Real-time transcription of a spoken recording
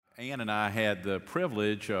Ann and I had the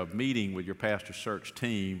privilege of meeting with your pastor search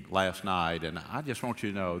team last night, and I just want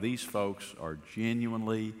you to know these folks are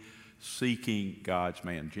genuinely seeking God's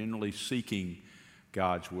man, genuinely seeking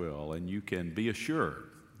God's will, and you can be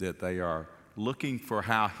assured that they are looking for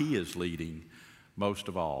how He is leading most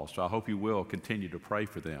of all. So I hope you will continue to pray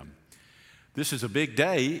for them. This is a big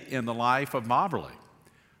day in the life of Mobberly,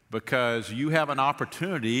 because you have an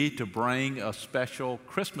opportunity to bring a special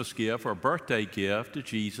Christmas gift or birthday gift to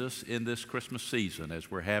Jesus in this Christmas season,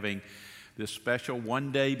 as we're having this special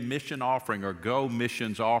one-day mission offering or Go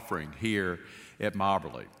Missions offering here at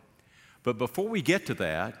Mobberly. But before we get to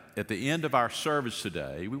that, at the end of our service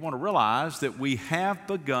today, we want to realize that we have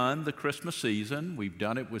begun the Christmas season. We've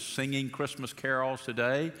done it with singing Christmas carols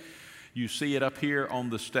today. You see it up here on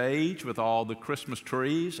the stage with all the Christmas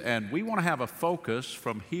trees, and we want to have a focus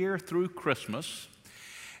from here through Christmas,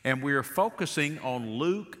 and we're focusing on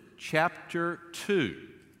Luke chapter 2.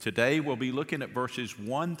 Today we'll be looking at verses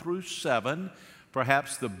 1 through 7,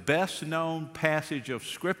 perhaps the best known passage of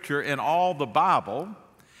Scripture in all the Bible,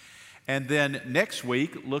 and then next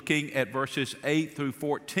week looking at verses 8 through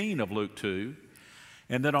 14 of Luke 2,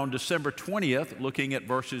 and then on December 20th looking at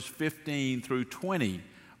verses 15 through 20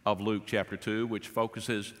 of Luke chapter 2, which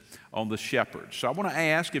focuses on the shepherds. So I want to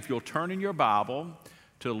ask if you'll turn in your Bible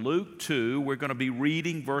to Luke 2. We're going to be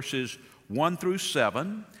reading verses 1 through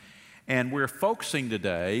 7, and we're focusing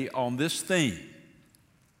today on this theme: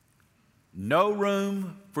 no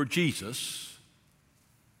room for Jesus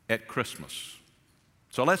at Christmas.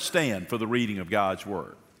 So let's stand for the reading of God's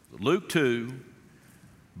Word. Luke 2,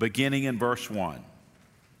 beginning in verse 1.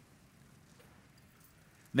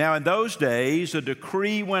 Now in those days a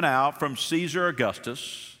decree went out from Caesar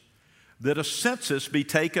Augustus that a census be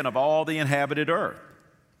taken of all the inhabited earth.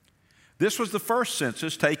 This was the first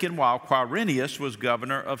census taken while Quirinius was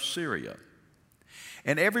governor of Syria.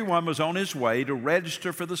 And everyone was on his way to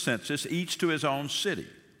register for the census, each to his own city.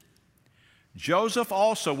 Joseph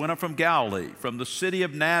also went up from Galilee, from the city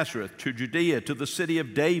of Nazareth to Judea, to the city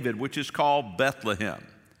of David, which is called Bethlehem,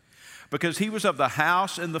 because he was of the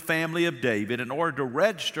house and the family of David, in order to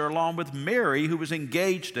register along with Mary, who was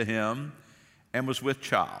engaged to him and was with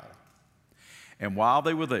child. And while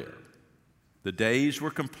they were there, the days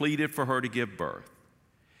were completed for her to give birth.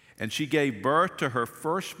 And she gave birth to her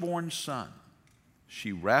firstborn son.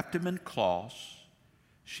 She wrapped him in cloths.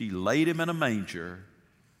 She laid him in a manger,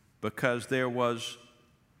 because there was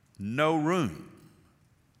no room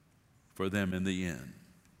for them in the inn.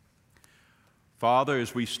 Father,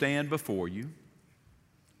 as we stand before you,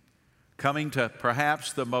 coming to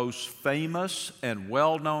perhaps the most famous and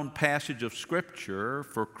well-known passage of Scripture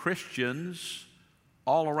for Christians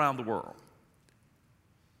all around the world,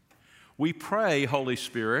 we pray, Holy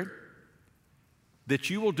Spirit, that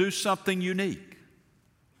you will do something unique,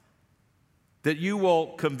 that you will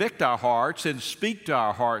convict our hearts and speak to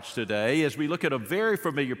our hearts today as we look at a very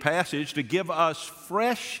familiar passage to give us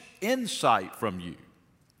fresh insight from you,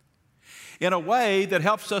 in a way that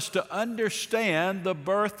helps us to understand the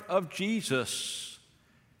birth of Jesus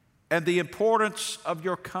and the importance of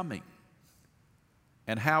your coming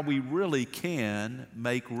and how we really can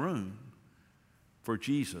make room for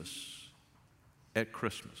Jesus at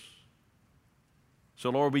Christmas. So,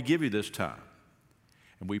 Lord, we give you this time,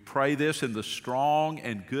 and we pray this in the strong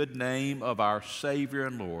and good name of our Savior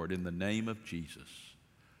and Lord, in the name of Jesus.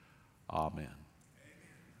 Amen.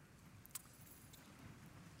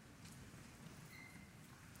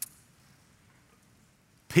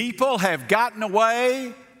 People have gotten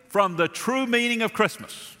away from the true meaning of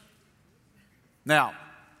Christmas. Now,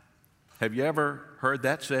 have you ever heard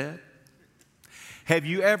that said? Have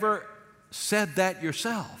you ever said that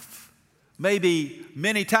yourself? Maybe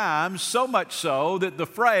many times, so much so that the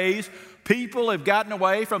phrase, people have gotten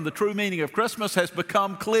away from the true meaning of Christmas, has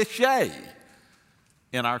become cliche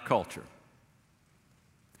in our culture.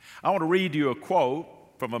 I want to read you a quote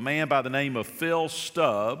from a man by the name of Phil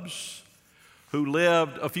Stubbs, who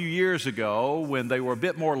lived a few years ago when they were a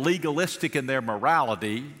bit more legalistic in their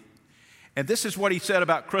morality. And this is what he said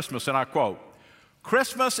about Christmas, and I quote,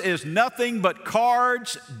 "Christmas is nothing but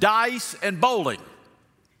cards, dice, and bowling."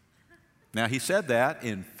 Now, he said that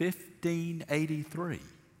in 1583.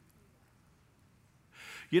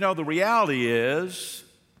 You know, the reality is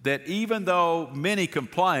that even though many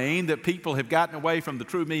complain that people have gotten away from the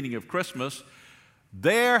true meaning of Christmas,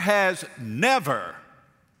 there has never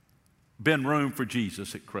been room for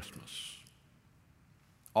Jesus at Christmas,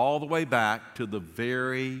 all the way back to the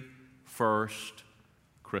very first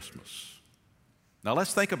Christmas. Now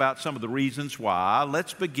let's think about some of the reasons why.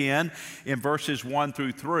 Let's begin in verses 1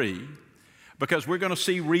 through 3, because we're going to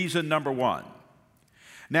see reason number one.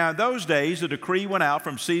 Now, in those days, a decree went out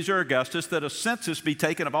from Caesar Augustus that a census be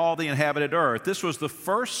taken of all the inhabited earth. This was the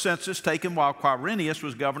first census taken while Quirinius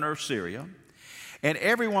was governor of Syria, and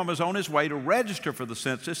everyone was on his way to register for the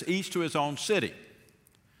census, each to his own city.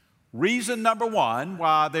 Reason number one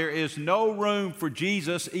why there is no room for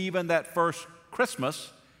Jesus even that first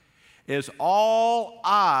Christmas is all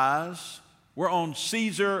eyes were on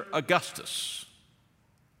Caesar Augustus.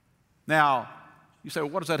 Now, you say,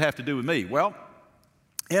 well, what does that have to do with me? Well,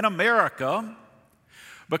 in America,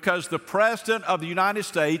 because the President of the United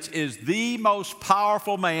States is the most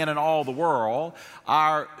powerful man in all the world,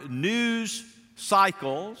 our news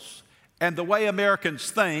cycles and the way Americans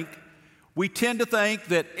think, we tend to think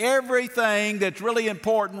that everything that's really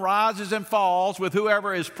important rises and falls with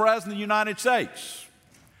whoever is President of the United States.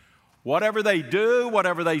 Whatever they do,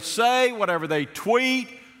 whatever they say, whatever they tweet,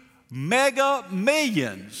 mega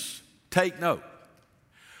millions take note.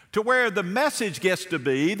 To where the message gets to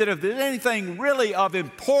be that if there's anything really of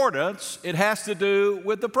importance, it has to do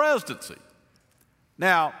with the presidency.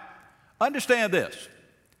 Now, understand this.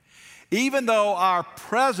 Even though our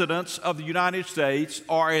presidents of the United States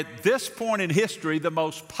are at this point in history the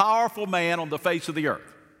most powerful man on the face of the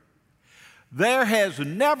earth, there has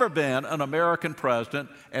never been an American president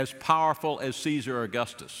as powerful as Caesar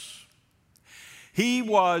Augustus. He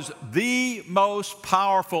was the most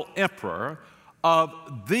powerful emperor of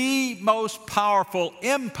the most powerful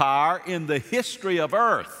empire in the history of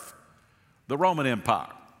earth, the Roman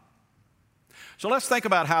Empire. So let's think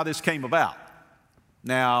about how this came about.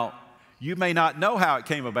 Now, you may not know how it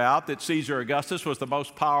came about that Caesar Augustus was the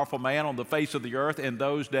most powerful man on the face of the earth in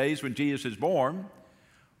those days when Jesus is born,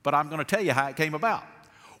 but I'm going to tell you how it came about,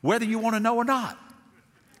 whether you want to know or not.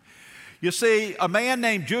 You see, a man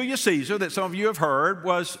named Julius Caesar that some of you have heard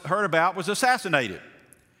about was assassinated.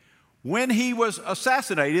 When he was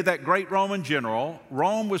assassinated, that great Roman general,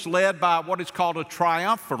 Rome was led by what is called a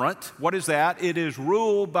triumvirate. What is that? It is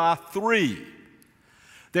ruled by three.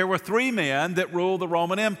 There were three men that ruled the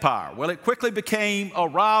Roman Empire. Well, it quickly became a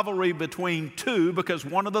rivalry between two because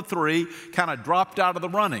one of the three kind of dropped out of the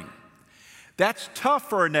running. That's tough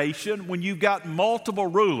for a nation when you've got multiple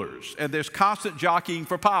rulers and there's constant jockeying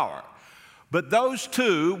for power. But those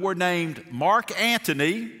two were named Mark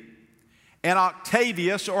Antony and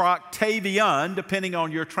Octavius or Octavian, depending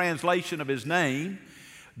on your translation of his name.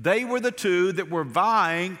 They were the two that were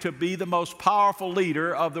vying to be the most powerful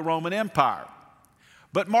leader of the Roman Empire.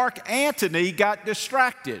 But Mark Antony got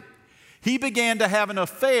distracted. He began to have an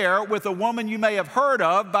affair with a woman you may have heard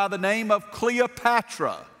of by the name of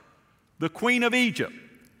Cleopatra, the Queen of Egypt.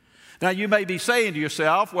 Now, you may be saying to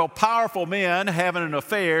yourself, well, powerful men having an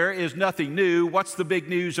affair is nothing new. What's the big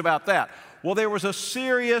news about that? Well, there was a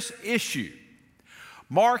serious issue.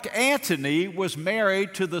 Mark Antony was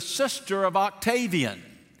married to the sister of Octavian,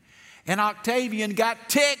 and Octavian got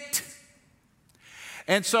ticked.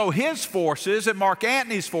 And so his forces and Mark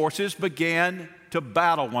Antony's forces began to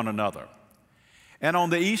battle one another. And on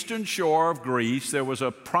the eastern shore of Greece, there was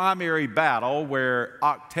a primary battle where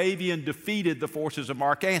Octavian defeated the forces of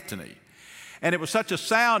Mark Antony. And it was such a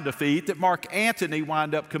sound defeat that Mark Antony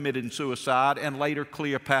wound up committing suicide, and later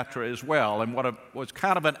Cleopatra as well. And what was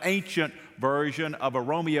kind of an ancient version of a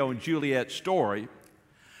Romeo and Juliet story.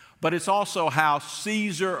 But it's also how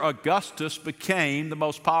Caesar Augustus became the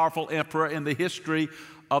most powerful emperor in the history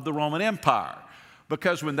of the Roman Empire.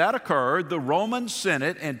 Because when that occurred, the Roman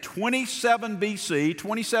Senate in 27 BC,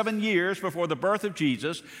 27 years before the birth of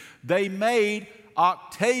Jesus, they made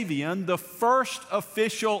Octavian the first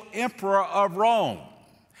official emperor of Rome.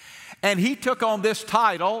 And he took on this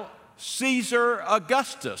title, Caesar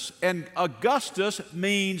Augustus. And Augustus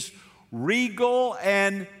means regal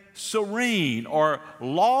and serene, or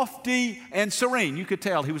lofty and serene. You could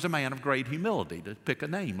tell he was a man of great humility to pick a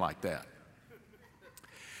name like that.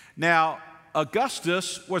 Now,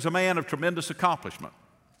 Augustus was a man of tremendous accomplishment.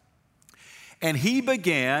 And he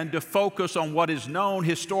began to focus on what is known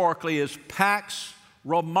historically as Pax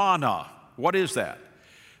Romana. What is that?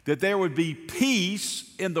 That there would be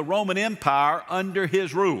peace in the Roman Empire under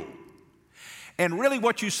his rule. And really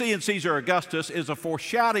what you see in Caesar Augustus is a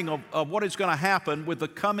foreshadowing of what is going to happen with the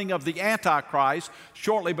coming of the Antichrist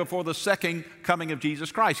shortly before the second coming of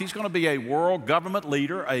Jesus Christ. He's going to be a world government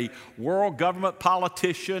leader, a world government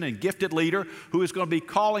politician and gifted leader who is going to be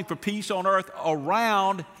calling for peace on earth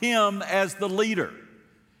around him as the leader.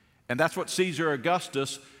 And that's what Caesar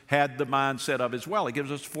Augustus had the mindset of as well. It gives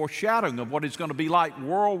us foreshadowing of what it's going to be like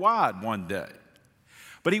worldwide one day.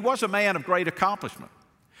 But he was a man of great accomplishment.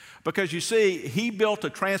 Because you see, he built a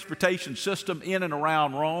transportation system in and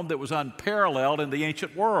around Rome that was unparalleled in the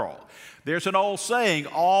ancient world. There's an old saying,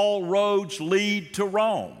 all roads lead to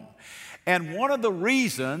Rome. And one of the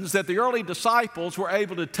reasons that the early disciples were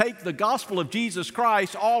able to take the gospel of Jesus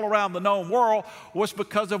Christ all around the known world was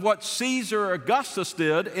because of what Caesar Augustus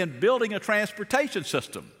did in building a transportation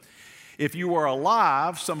system. If you were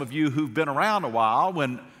alive, some of you who've been around a while,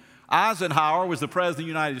 when Eisenhower was the President of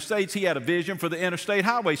the United States, he had a vision for the interstate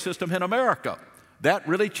highway system in America. That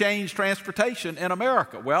really changed transportation in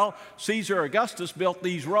America. Well, Caesar Augustus built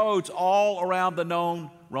these roads all around the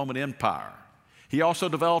known Roman Empire. He also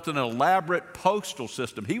developed an elaborate postal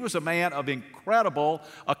system. He was a man of incredible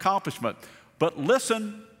accomplishment. But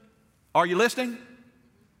listen, are you listening?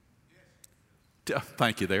 Yes.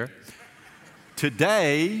 Thank you there.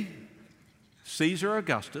 Today, Caesar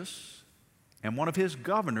Augustus and one of his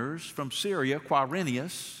governors from Syria,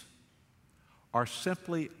 Quirinius, are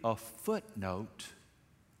simply a footnote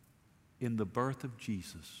in the birth of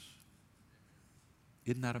Jesus.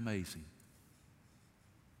 Isn't that amazing?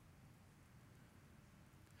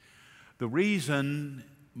 The reason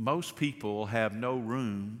most people have no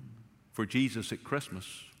room for Jesus at Christmas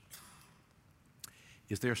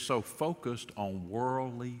is they're so focused on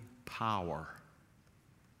worldly power.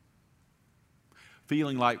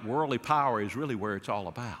 Feeling like worldly power is really where it's all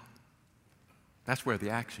about. That's where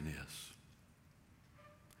the action is.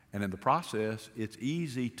 And in the process, it's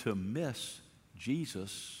easy to miss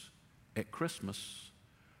Jesus at Christmas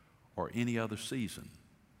or any other season.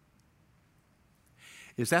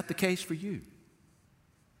 Is that the case for you?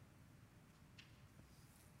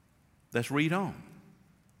 Let's read on.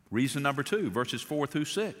 Reason number 2, verses 4 through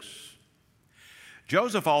 6.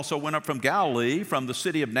 Joseph also went up from Galilee, from the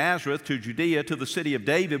city of Nazareth to Judea, to the city of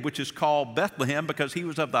David, which is called Bethlehem, because he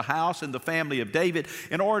was of the house and the family of David,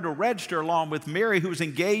 in order to register along with Mary, who was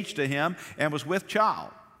engaged to him and was with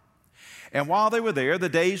child. And while they were there, the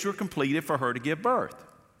days were completed for her to give birth.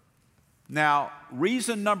 Now,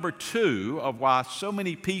 reason number 2 of why so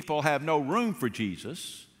many people have no room for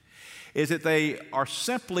Jesus is that they are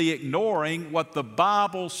simply ignoring what the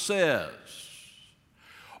Bible says.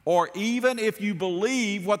 Or even if you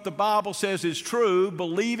believe what the Bible says is true,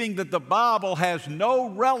 believing that the Bible has no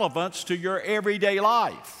relevance to your everyday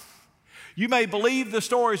life. You may believe the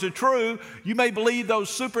stories are true. You may believe those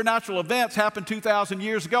supernatural events happened 2,000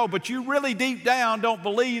 years ago, but you really deep down don't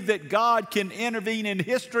believe that God can intervene in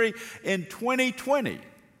history in 2020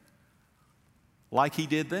 like he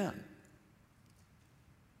did then.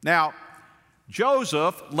 Now,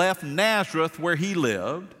 Joseph left Nazareth, where he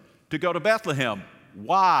lived, to go to Bethlehem.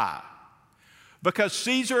 Why? Because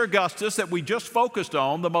Caesar Augustus, that we just focused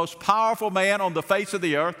on, the most powerful man on the face of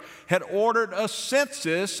the earth, had ordered a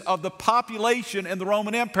census of the population in the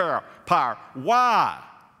Roman Empire. Why?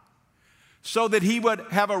 So that he would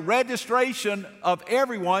have a registration of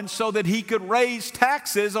everyone so that he could raise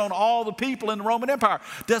taxes on all the people in the Roman Empire.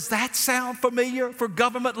 Does that sound familiar for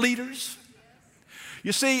government leaders?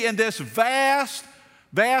 You see, in this vast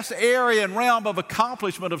area and realm of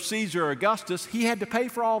accomplishment of Caesar Augustus, he had to pay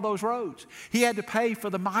for all those roads. He had to pay for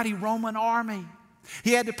the mighty Roman army.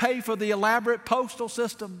 He had to pay for the elaborate postal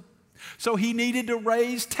system. So he needed to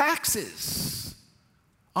raise taxes.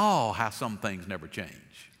 Oh, how some things never change.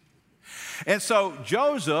 And so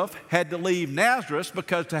Joseph had to leave Nazareth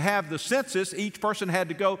because to have the census, each person had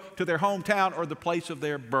to go to their hometown or the place of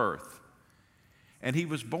their birth. And he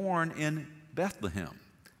was born in Bethlehem.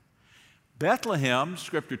 Bethlehem,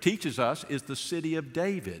 Scripture teaches us, is the city of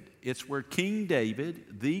David. It's where King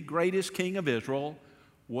David, the greatest king of Israel,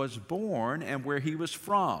 was born and where he was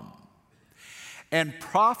from. And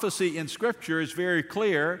prophecy in Scripture is very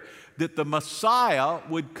clear that the Messiah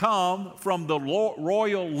would come from the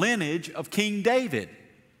royal lineage of King David.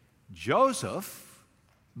 Joseph,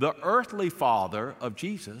 the earthly father of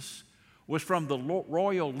Jesus, was from the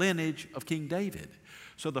royal lineage of King David.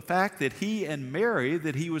 So the fact that he and Mary,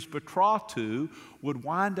 that he was betrothed to, would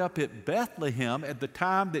wind up at Bethlehem at the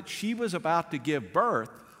time that she was about to give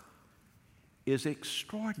birth is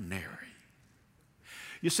extraordinary.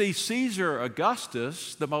 You see, Caesar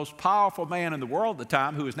Augustus, the most powerful man in the world at the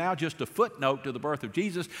time, who is now just a footnote to the birth of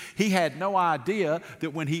Jesus, he had no idea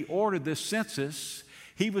that when he ordered this census,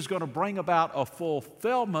 he was going to bring about a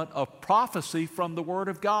fulfillment of prophecy from the Word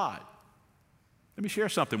of God. Let me share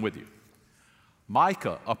something with you.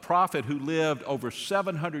 Micah, a prophet who lived over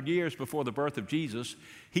 700 years before the birth of Jesus,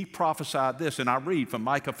 he prophesied this, and I read from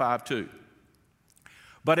Micah 5:2.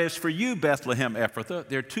 But as for you, Bethlehem Ephrathah,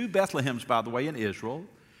 there are 2 Bethlehems, by the way, in Israel.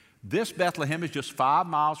 This Bethlehem is just 5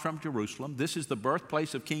 miles from Jerusalem. This is the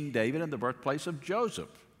birthplace of King David and the birthplace of Joseph.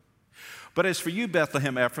 But as for you,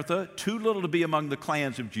 Bethlehem Ephrathah, too little to be among the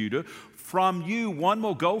clans of Judah, from you one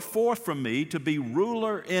will go forth from me to be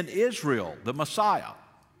ruler in Israel, the Messiah.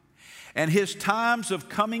 And his times of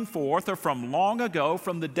coming forth are from long ago,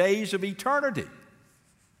 from the days of eternity.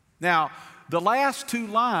 Now, the last two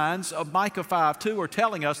lines of Micah 5:2 are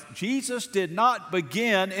telling us Jesus did not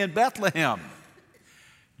begin in Bethlehem.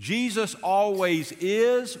 Jesus always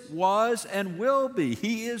is, was, and will be.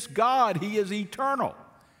 He is God. He is eternal.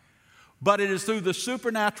 But it is through the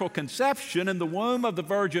supernatural conception in the womb of the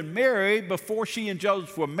Virgin Mary before she and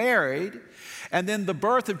Joseph were married, and then the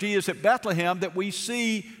birth of Jesus at Bethlehem, that we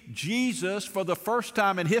see Jesus for the first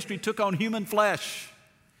time in history took on human flesh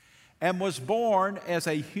and was born as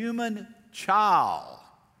a human child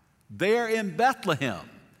there in Bethlehem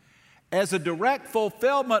as a direct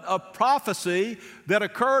fulfillment of prophecy that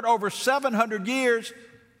occurred over 700 years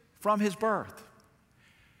from his birth.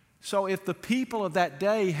 So if the people of that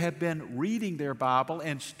day had been reading their Bible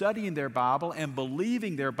and studying their Bible and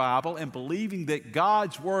believing their Bible and believing that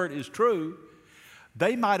God's Word is true,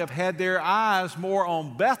 they might have had their eyes more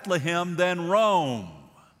on Bethlehem than Rome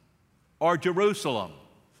or Jerusalem.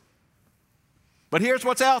 But here's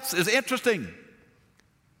what else is interesting.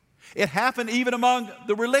 It happened even among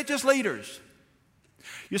the religious leaders.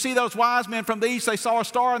 You see those wise men from the east, they saw a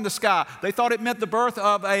star in the sky. They thought it meant the birth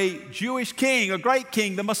of a Jewish king, a great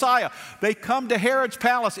king, the Messiah. They come to Herod's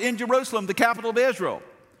palace in Jerusalem, the capital of Israel.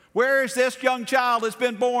 Where is this young child that's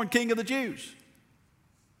been born king of the Jews?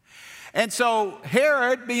 And so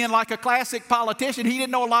Herod, being like a classic politician, he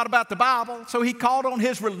didn't know a lot about the Bible, so he called on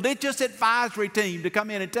his religious advisory team to come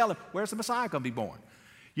in and tell him, where's the Messiah going to be born?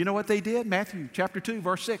 You know what they did? Matthew chapter 2,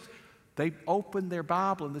 verse 6. They opened their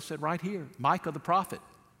Bible and they said, right here, Micah the prophet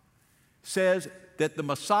says that the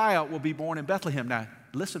Messiah will be born in Bethlehem. Now,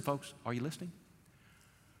 listen, folks, are you listening?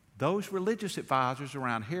 Those religious advisors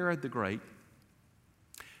around Herod the Great,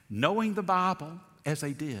 knowing the Bible as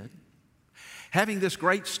they did, having this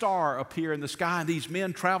great star appear in the sky, and these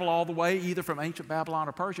men travel all the way, either from ancient Babylon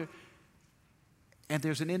or Persia, and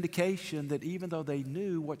there's an indication that even though they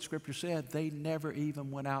knew what Scripture said, they never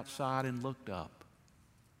even went outside and looked up.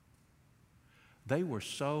 They were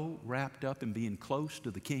so wrapped up in being close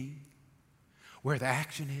to the king, where the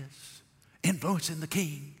action is, influencing the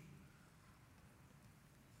king,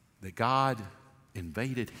 that God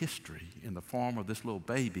invaded history in the form of this little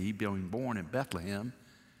baby being born in Bethlehem,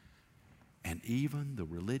 and even the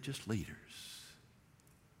religious leaders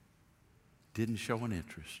didn't show an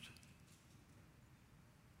interest.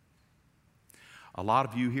 A lot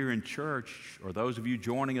of you here in church, or those of you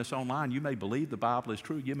joining us online, you may believe the Bible is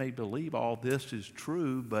true. You may believe all this is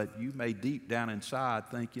true, but you may deep down inside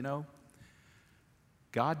think, you know,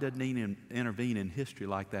 God doesn't even intervene in history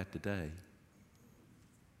like that today.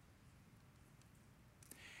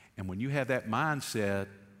 And when you have that mindset,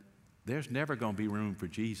 there's never going to be room for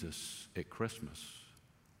Jesus at Christmas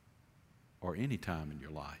or any time in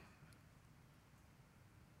your life.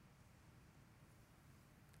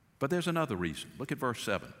 But there's another reason. Look at verse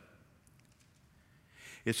 7.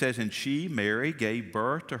 It says, and she, Mary, gave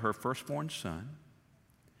birth to her firstborn son.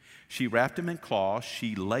 She wrapped him in cloths.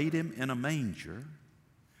 She laid him in a manger,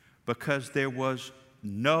 because there was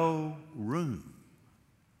no room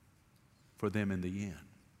for them in the inn.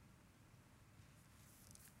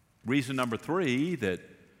 Reason number 3 that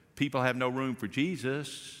people have no room for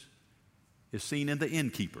Jesus is seen in the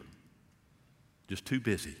innkeeper. Just too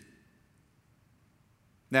busy.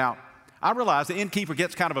 Now, I realize the innkeeper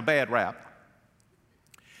gets kind of a bad rap.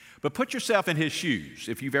 But put yourself in his shoes.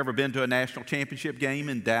 If you've ever been to a national championship game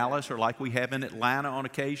in Dallas, or like we have in Atlanta on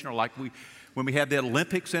occasion, or like when we had the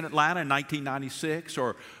Olympics in Atlanta in 1996,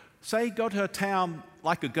 or say go to a town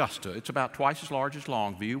like Augusta. It's about twice as large as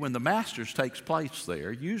Longview. When the Masters takes place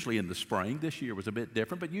there, usually in the spring, this year was a bit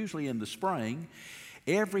different, but usually in the spring,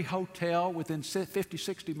 every hotel within 50,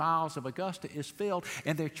 60 miles of Augusta is filled,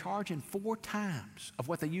 and they're charging 4 times of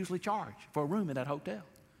what they usually charge for a room in that hotel.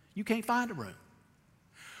 You can't find a room.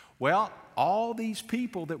 Well, all these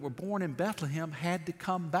people that were born in Bethlehem had to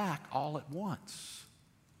come back all at once,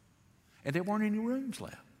 and there weren't any rooms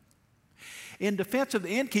left. In defense of the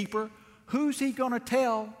innkeeper, who's he going to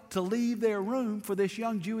tell to leave their room for this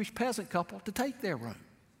young Jewish peasant couple to take their room?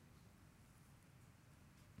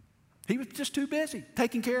 He was just too busy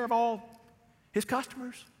taking care of all his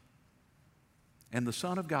customers. And the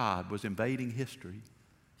Son of God was invading history,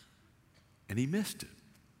 and he missed it.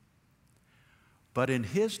 But in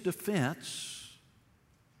his defense,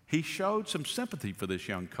 he showed some sympathy for this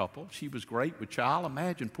young couple. She was great with child.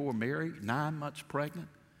 Imagine poor Mary, 9 months pregnant,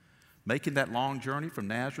 making that long journey from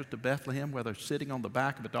Nazareth to Bethlehem, whether sitting on the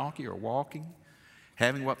back of a donkey or walking,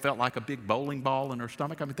 having what felt like a big bowling ball in her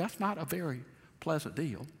stomach. I mean, that's not a very pleasant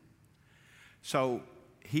deal. So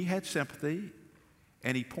he had sympathy,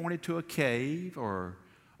 and he pointed to a cave or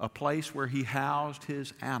a place where he housed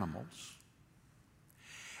his animals.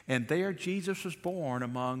 And there Jesus was born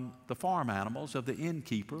among the farm animals of the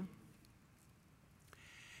innkeeper.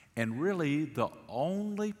 And really, the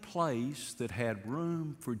only place that had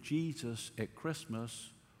room for Jesus at Christmas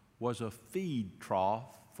was a feed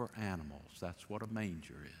trough for animals. That's what a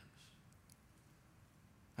manger is.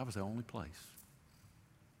 That was the only place.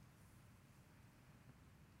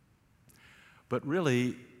 But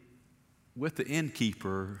really, with the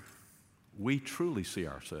innkeeper, we truly see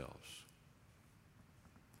ourselves.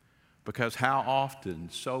 Because how often,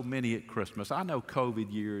 so many at Christmas, I know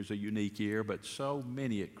COVID year is a unique year, but so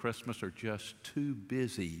many at Christmas are just too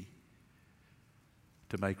busy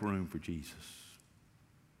to make room for Jesus.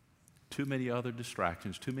 Too many other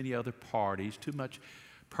distractions, too many other parties, too much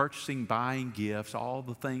purchasing, buying gifts, all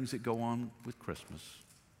the things that go on with Christmas.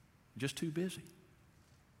 Just too busy.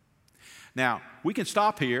 Now, we can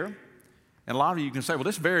stop here, and a lot of you can say, well,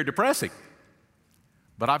 this is very depressing.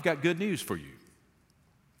 But I've got good news for you.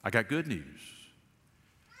 I got good news.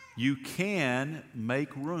 You can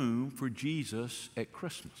make room for Jesus at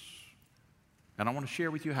Christmas. And I want to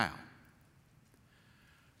share with you how.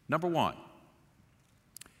 Number one,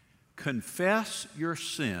 confess your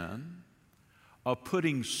sin of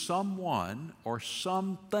putting someone or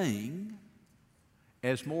something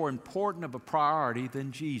as more important of a priority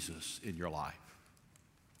than Jesus in your life.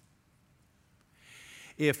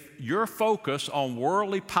 If your focus on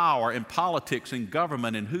worldly power and politics and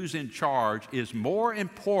government and who's in charge is more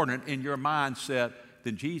important in your mindset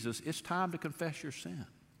than Jesus, it's time to confess your sin.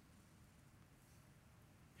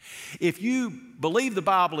 If you believe the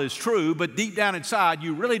Bible is true, but deep down inside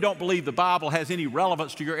you really don't believe the Bible has any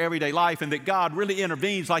relevance to your everyday life and that God really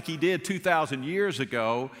intervenes like He did 2,000 years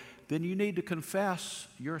ago, then you need to confess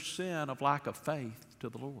your sin of lack of faith to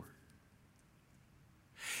the Lord.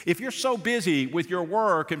 If you're so busy with your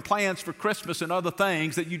work and plans for Christmas and other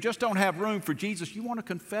things that you just don't have room for Jesus, you want to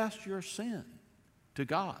confess your sin to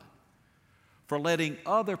God for letting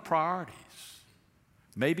other priorities.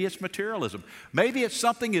 Maybe it's materialism. Maybe it's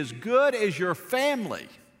something as good as your family.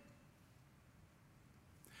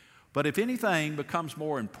 But if anything becomes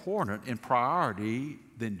more important in priority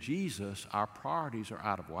than Jesus, our priorities are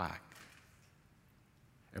out of whack.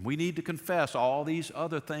 And we need to confess all these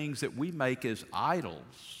other things that we make as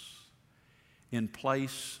idols in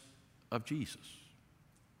place of Jesus.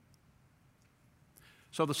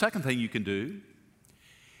 So the second thing you can do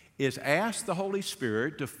is ask the Holy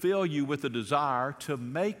Spirit to fill you with a desire to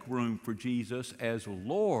make room for Jesus as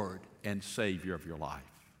Lord and Savior of your life.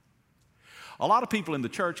 A lot of people in the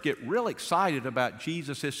church get real excited about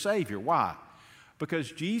Jesus as Savior. Why?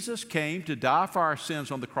 Because Jesus came to die for our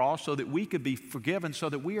sins on the cross so that we could be forgiven, so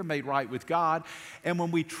that we are made right with God. And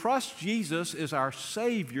when we trust Jesus as our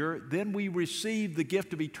Savior, then we receive the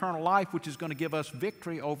gift of eternal life, which is going to give us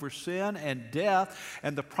victory over sin and death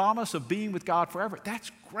and the promise of being with God forever.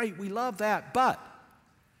 That's great. We love that. But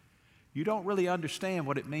you don't really understand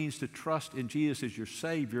what it means to trust in Jesus as your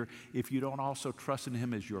Savior if you don't also trust in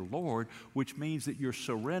Him as your Lord, which means that you're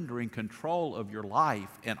surrendering control of your life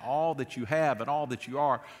and all that you have and all that you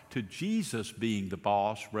are to Jesus being the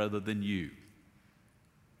boss rather than you.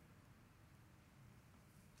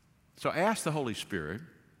 So ask the Holy Spirit,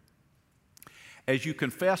 as you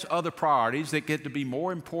confess other priorities that get to be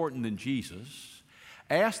more important than Jesus,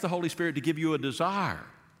 ask the Holy Spirit to give you a desire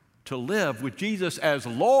to live with Jesus as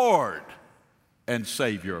Lord and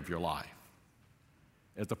Savior of your life,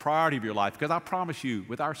 as the priority of your life. Because I promise you,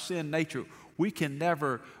 with our sin nature, we can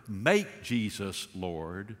never make Jesus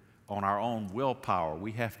Lord on our own willpower.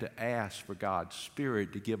 We have to ask for God's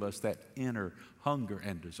Spirit to give us that inner hunger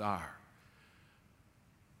and desire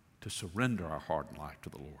to surrender our heart and life to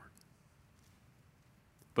the Lord.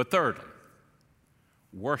 But thirdly,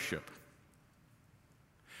 worship.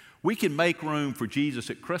 We can make room for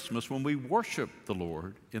Jesus at Christmas when we worship the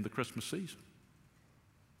Lord in the Christmas season.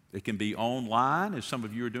 It can be online, as some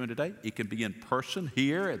of you are doing today. It can be in person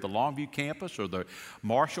here at the Longview campus or the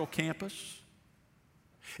Marshall campus.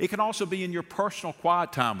 It can also be in your personal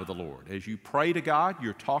quiet time with the Lord. As you pray to God,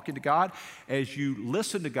 you're talking to God. As you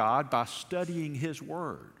listen to God by studying His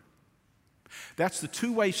Word. That's the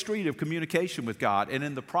two-way street of communication with God. And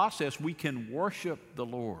in the process, we can worship the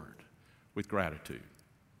Lord with gratitude.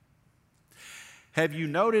 Have you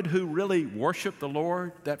noted who really worshiped the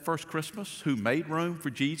Lord that first Christmas? Who made room for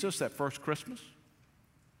Jesus that first Christmas?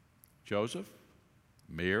 Joseph,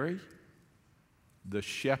 Mary, the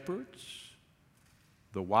shepherds.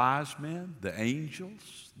 the wise men, the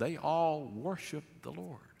angels, they all worship the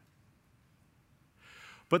Lord.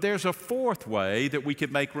 But there's a fourth way that we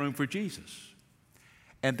can make room for Jesus,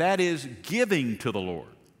 and that is giving to the Lord.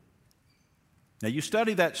 Now, you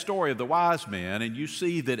study that story of the wise men, and you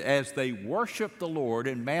see that as they worship the Lord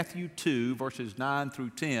in Matthew 2, verses 9 through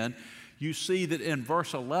 10, you see that in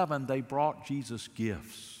verse 11, they brought Jesus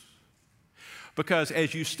gifts. Because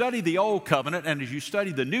as you study the Old Covenant and as you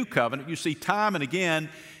study the New Covenant, you see time and again,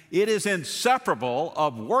 it is inseparable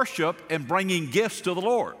of worship and bringing gifts to the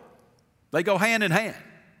Lord. They go hand in hand.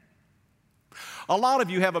 A lot of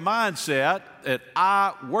you have a mindset that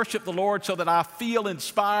I worship the Lord so that I feel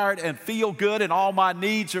inspired and feel good and all my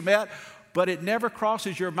needs are met, but it never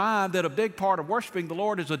crosses your mind that a big part of worshiping the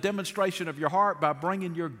Lord is a demonstration of your heart by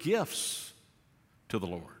bringing your gifts to the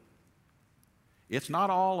Lord. It's not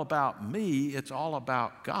all about me, it's all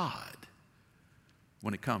about God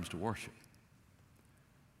when it comes to worship.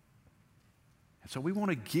 And so we want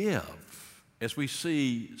to give as we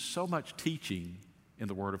see so much teaching in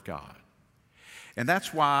the Word of God. And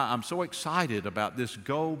that's why I'm so excited about this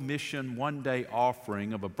Go Mission one-day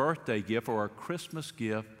offering of a birthday gift or a Christmas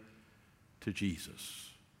gift to Jesus.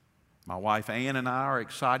 My wife Ann and I are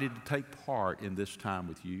excited to take part in this time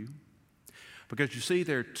with you because you see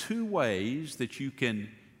there are two ways that you can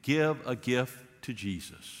give a gift to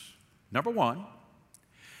Jesus. Number one,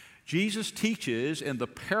 Jesus teaches in the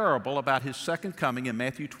parable about his second coming in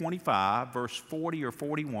Matthew 25, verse 40 or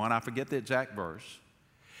 41, I forget the exact verse.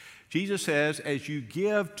 Jesus says, as you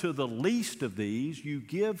give to the least of these, you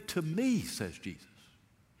give to me, says Jesus.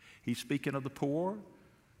 He's speaking of the poor,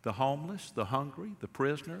 the homeless, the hungry, the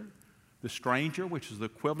prisoner, the stranger, which is the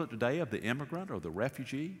equivalent today of the immigrant or the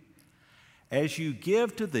refugee. As you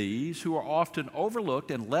give to these who are often overlooked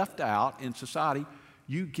and left out in society,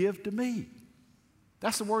 you give to me.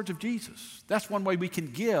 That's the words of Jesus. That's one way we can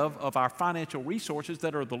give of our financial resources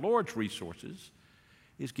that are the Lord's resources,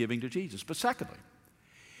 is giving to Jesus. But secondly,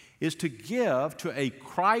 is to give to a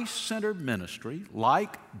Christ-centered ministry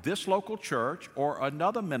like this local church or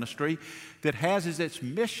another ministry that has as its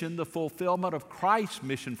mission the fulfillment of Christ's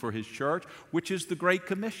mission for his church, which is the Great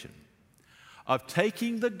Commission of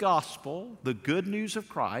taking the gospel, the good news of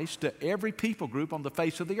Christ, to every people group on the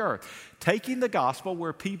face of the earth. Taking the gospel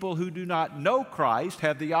where people who do not know Christ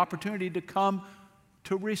have the opportunity to come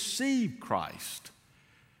to receive Christ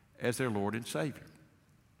as their Lord and Savior.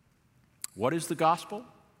 What is the gospel?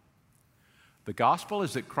 The gospel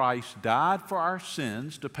is that Christ died for our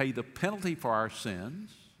sins to pay the penalty for our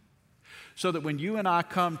sins, so that when you and I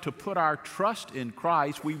come to put our trust in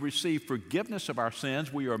Christ, we receive forgiveness of our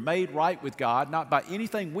sins. We are made right with God, not by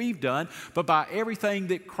anything we've done, but by everything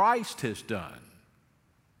that Christ has done.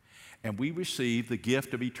 And we receive the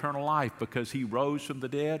gift of eternal life because he rose from the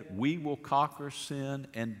dead. We will conquer sin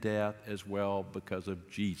and death as well because of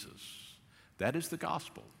Jesus. That is the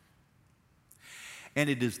gospel. And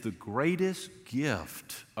it is the greatest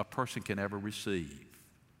gift a person can ever receive.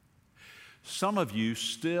 Some of you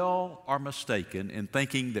still are mistaken in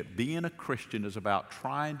thinking that being a Christian is about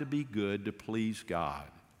trying to be good to please God.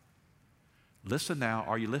 Listen now,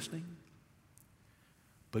 are you listening?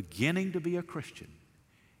 Beginning to be a Christian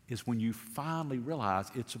is when you finally realize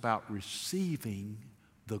it's about receiving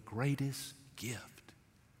the greatest gift,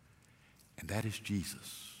 and that is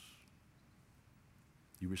Jesus.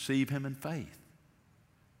 You receive him in faith.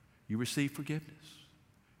 You receive forgiveness.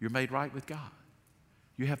 You're made right with God.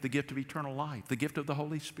 You have the gift of eternal life, the gift of the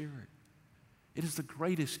Holy Spirit. It is the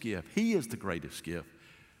greatest gift. He is the greatest gift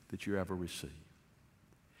that you ever receive.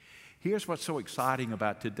 Here's what's so exciting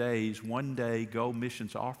about today's one-day Go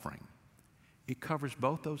Missions offering. It covers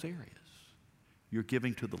both those areas. You're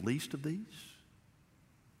giving to the least of these,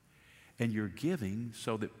 and you're giving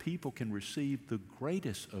so that people can receive the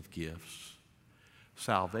greatest of gifts,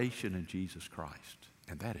 salvation in Jesus Christ.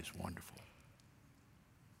 And that is wonderful.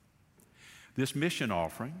 This mission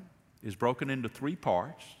offering is broken into three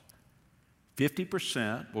parts.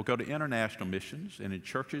 50% will go to international missions and in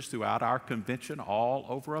churches throughout our convention all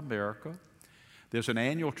over America. There's an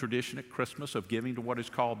annual tradition at Christmas of giving to what is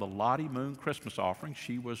called the Lottie Moon Christmas offering.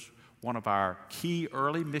 She was one of our key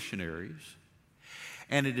early missionaries.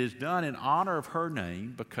 And it is done in honor of her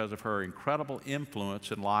name because of her incredible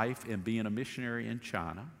influence in life in being a missionary in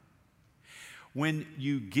China. When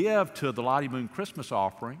you give to the Lottie Moon Christmas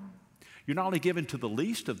offering, you're not only giving to the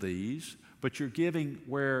least of these, but you're giving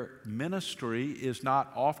where ministry is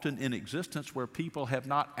not often in existence, where people have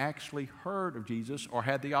not actually heard of Jesus or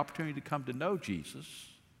had the opportunity to come to know Jesus.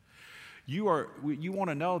 You want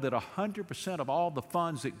to know that 100% of all the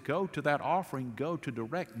funds that go to that offering go to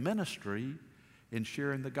direct ministry in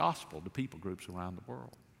sharing the gospel to people groups around the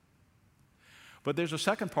world. But there's a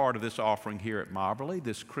second part of this offering here at Moberly,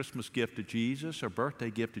 this Christmas gift to Jesus or birthday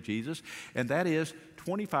gift to Jesus, and that is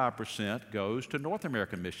 25% goes to North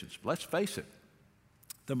American missions. Let's face it,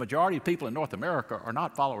 the majority of people in North America are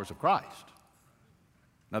not followers of Christ.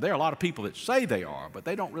 Now, there are a lot of people that say they are, but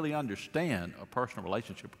they don't really understand a personal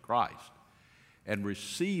relationship with Christ and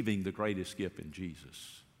receiving the greatest gift in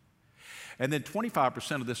Jesus. And then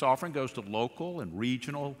 25% of this offering goes to local and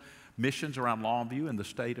regional missions around Longview and the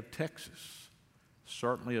state of Texas.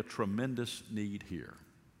 Certainly a tremendous need here.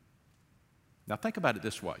 Now, think about it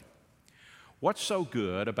this way. What's so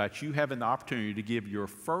good about you having the opportunity to give your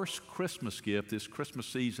first Christmas gift this Christmas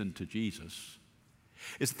season to Jesus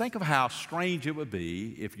is think of how strange it would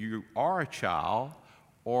be if you are a child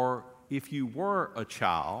or if you were a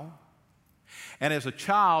child, and as a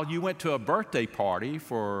child you went to a birthday party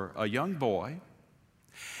for a young boy,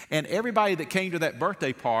 and everybody that came to that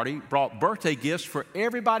birthday party brought birthday gifts for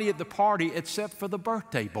everybody at the party except for the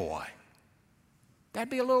birthday boy. That'd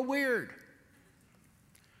be a little weird.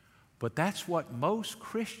 But that's what most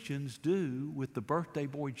Christians do with the birthday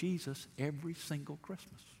boy Jesus every single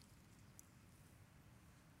Christmas.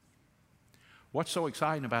 What's so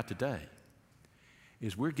exciting about today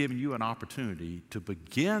is we're giving you an opportunity to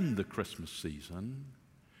begin the Christmas season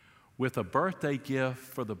with a birthday gift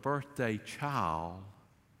for the birthday child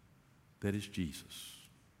that is Jesus.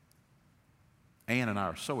 Ann and I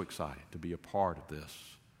are so excited to be a part of this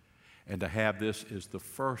and to have this as the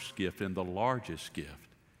first gift and the largest gift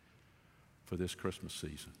for this Christmas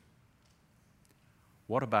season.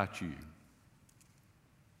 What about you?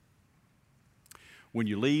 When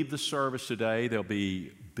you leave the service today, there'll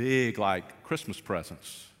be big, like Christmas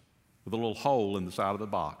presents with a little hole in the side of the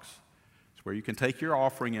box. It's where you can take your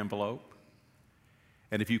offering envelope.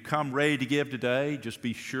 And if you come ready to give today, just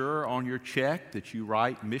be sure on your check that you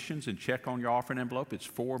write missions and check on your offering envelope. It's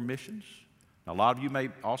for missions. Now, a lot of you may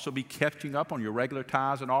also be catching up on your regular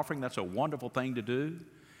tithes and offering. That's a wonderful thing to do.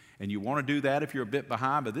 And you want to do that if you're a bit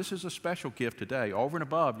behind. But this is a special gift today, over and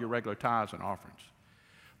above your regular tithes and offerings.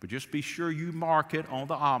 But just be sure you mark it on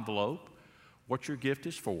the envelope what your gift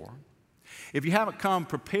is for. If you haven't come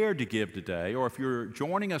prepared to give today, or if you're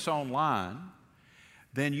joining us online,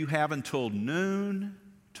 then you have until noon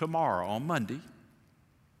tomorrow on Monday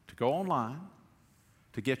to go online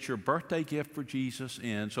to get your birthday gift for Jesus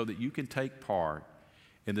in so that you can take part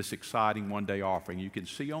in this exciting one-day offering. You can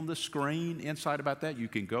see on the screen insight about that. You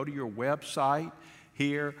can go to your website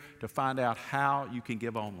here to find out how you can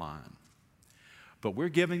give online. But we're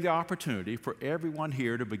giving the opportunity for everyone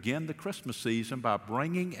here to begin the Christmas season by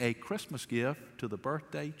bringing a Christmas gift to the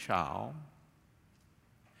birthday child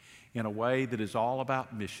in a way that is all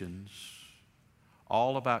about missions,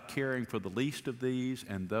 all about caring for the least of these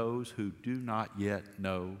and those who do not yet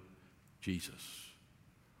know Jesus.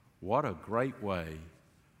 What a great way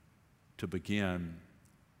to begin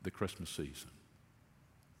the Christmas season.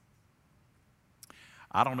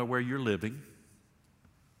 I don't know where you're living.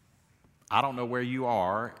 I don't know where you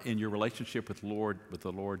are in your relationship with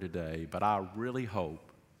the Lord today, but I really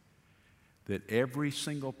hope that every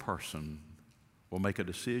single person will make a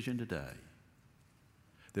decision today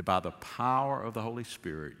that by the power of the Holy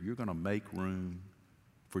Spirit, you're going to make room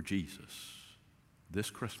for Jesus this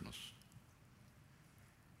Christmas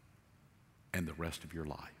and the rest of your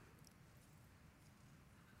life.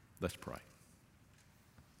 Let's pray.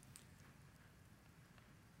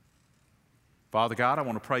 Father God, I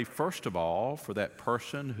want to pray first of all for that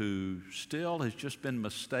person who still has just been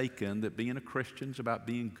mistaken that being a Christian is about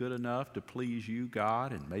being good enough to please you,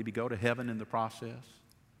 God, and maybe go to heaven in the process.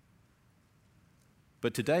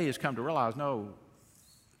 But today has come to realize, no,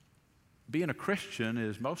 being a Christian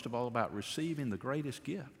is most of all about receiving the greatest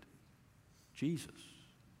gift, Jesus,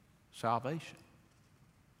 salvation,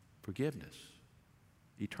 forgiveness,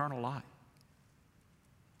 eternal life.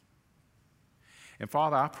 And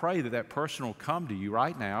Father, I pray that that person will come to you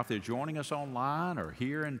right now, if they're joining us online or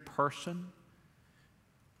here in person,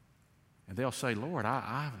 and they'll say, Lord,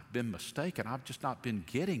 I've been mistaken. I've just not been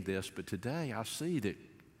getting this, but today I see that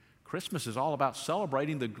Christmas is all about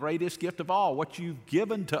celebrating the greatest gift of all, what you've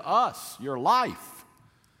given to us, your life.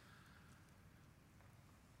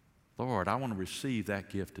 Lord, I want to receive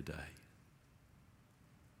that gift today.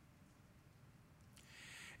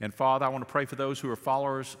 And Father, I want to pray for those who are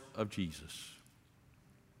followers of Jesus.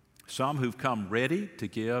 Some who've come ready to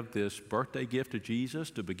give this birthday gift to Jesus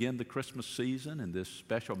to begin the Christmas season and this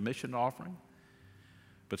special mission offering.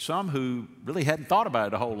 But some who really hadn't thought about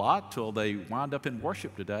it a whole lot till they wound up in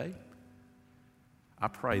worship today. I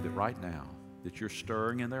pray that right now that you're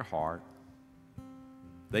stirring in their heart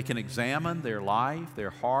They can examine their life, their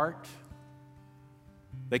heart.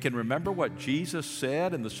 They can remember what Jesus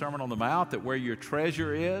said in the Sermon on the Mount, that where your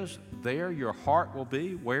treasure is, there your heart will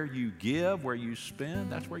be. Where you give, where you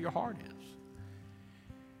spend, that's where your heart is.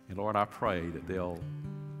 And Lord, I pray that they'll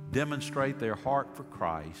demonstrate their heart for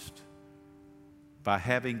Christ by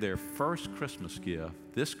having their first Christmas gift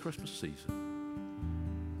this Christmas season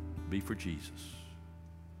be for Jesus.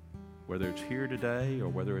 Whether it's here today or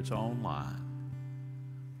whether it's online,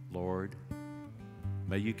 Lord,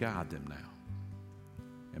 may you guide them now.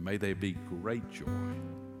 And may there be great joy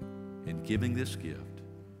in giving this gift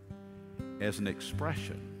as an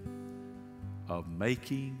expression of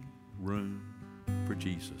making room for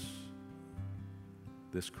Jesus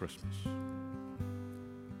this Christmas.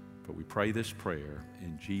 For we pray this prayer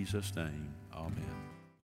in Jesus' name. Amen.